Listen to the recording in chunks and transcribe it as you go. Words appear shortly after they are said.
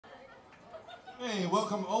Hey,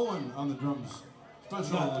 welcome Owen on the drums.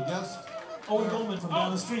 Special guest. Owen Goldman from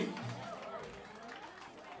down the street.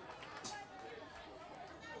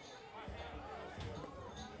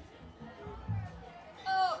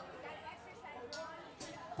 Oh.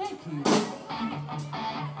 Thank you.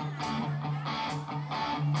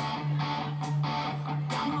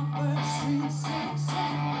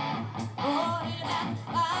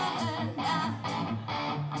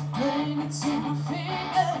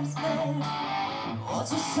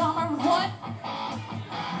 What's a summer what?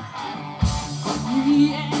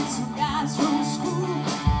 Me and some guys from school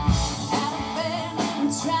had a band and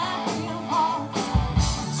we tried real hard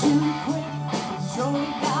to quit. So we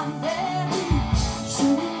got married.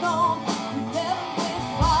 Should've known we never went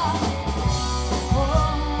far.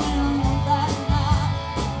 Oh, when on that night,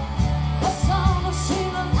 the summer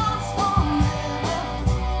seemed a lot smaller.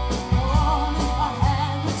 Oh, if I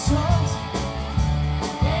had the choice,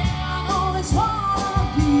 yeah, I know it's hard.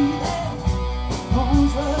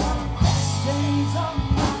 Those were the best days of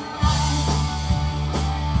my life.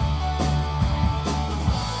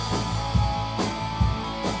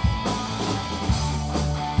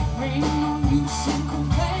 Ain't no use in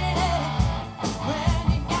complaining when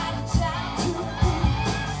you got a job to do.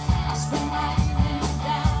 I spent my evenings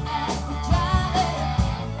down at the drive-in.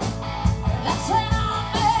 That's when I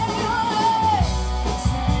met you.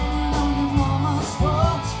 Standing on your mama's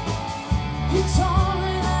porch, you told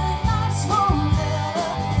me that it nights won't.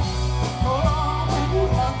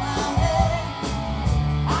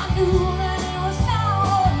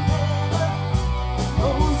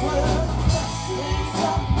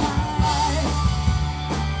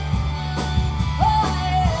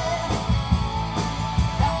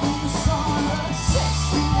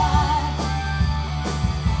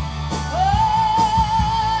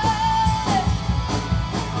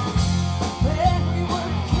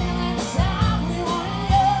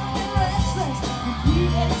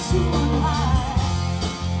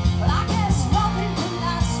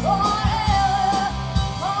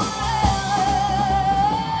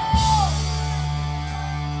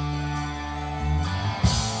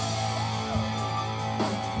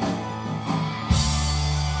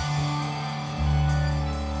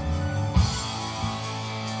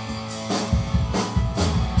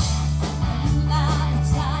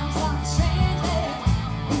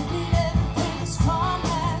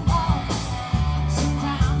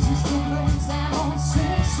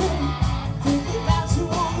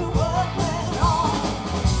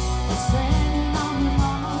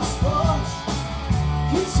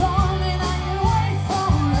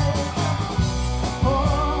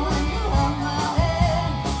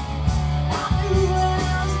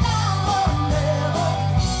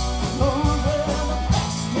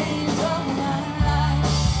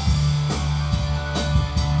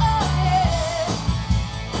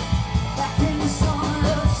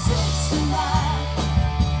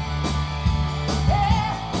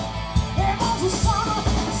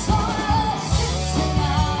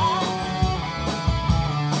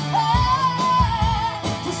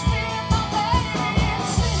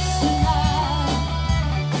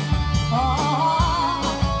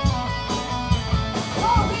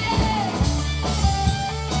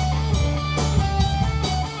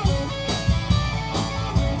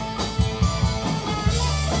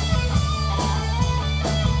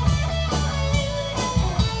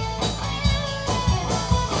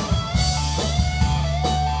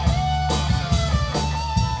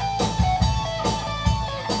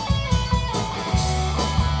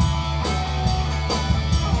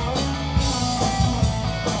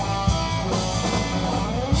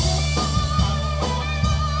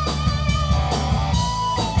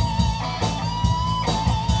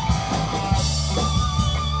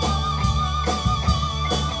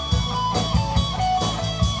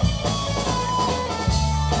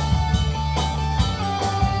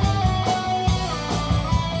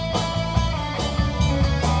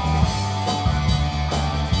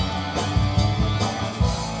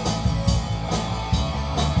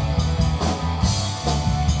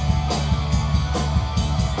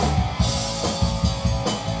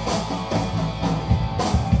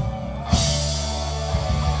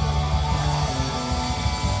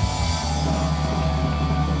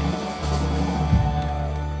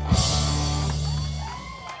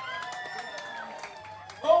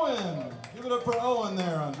 Give it up for Owen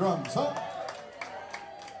there on drums, huh?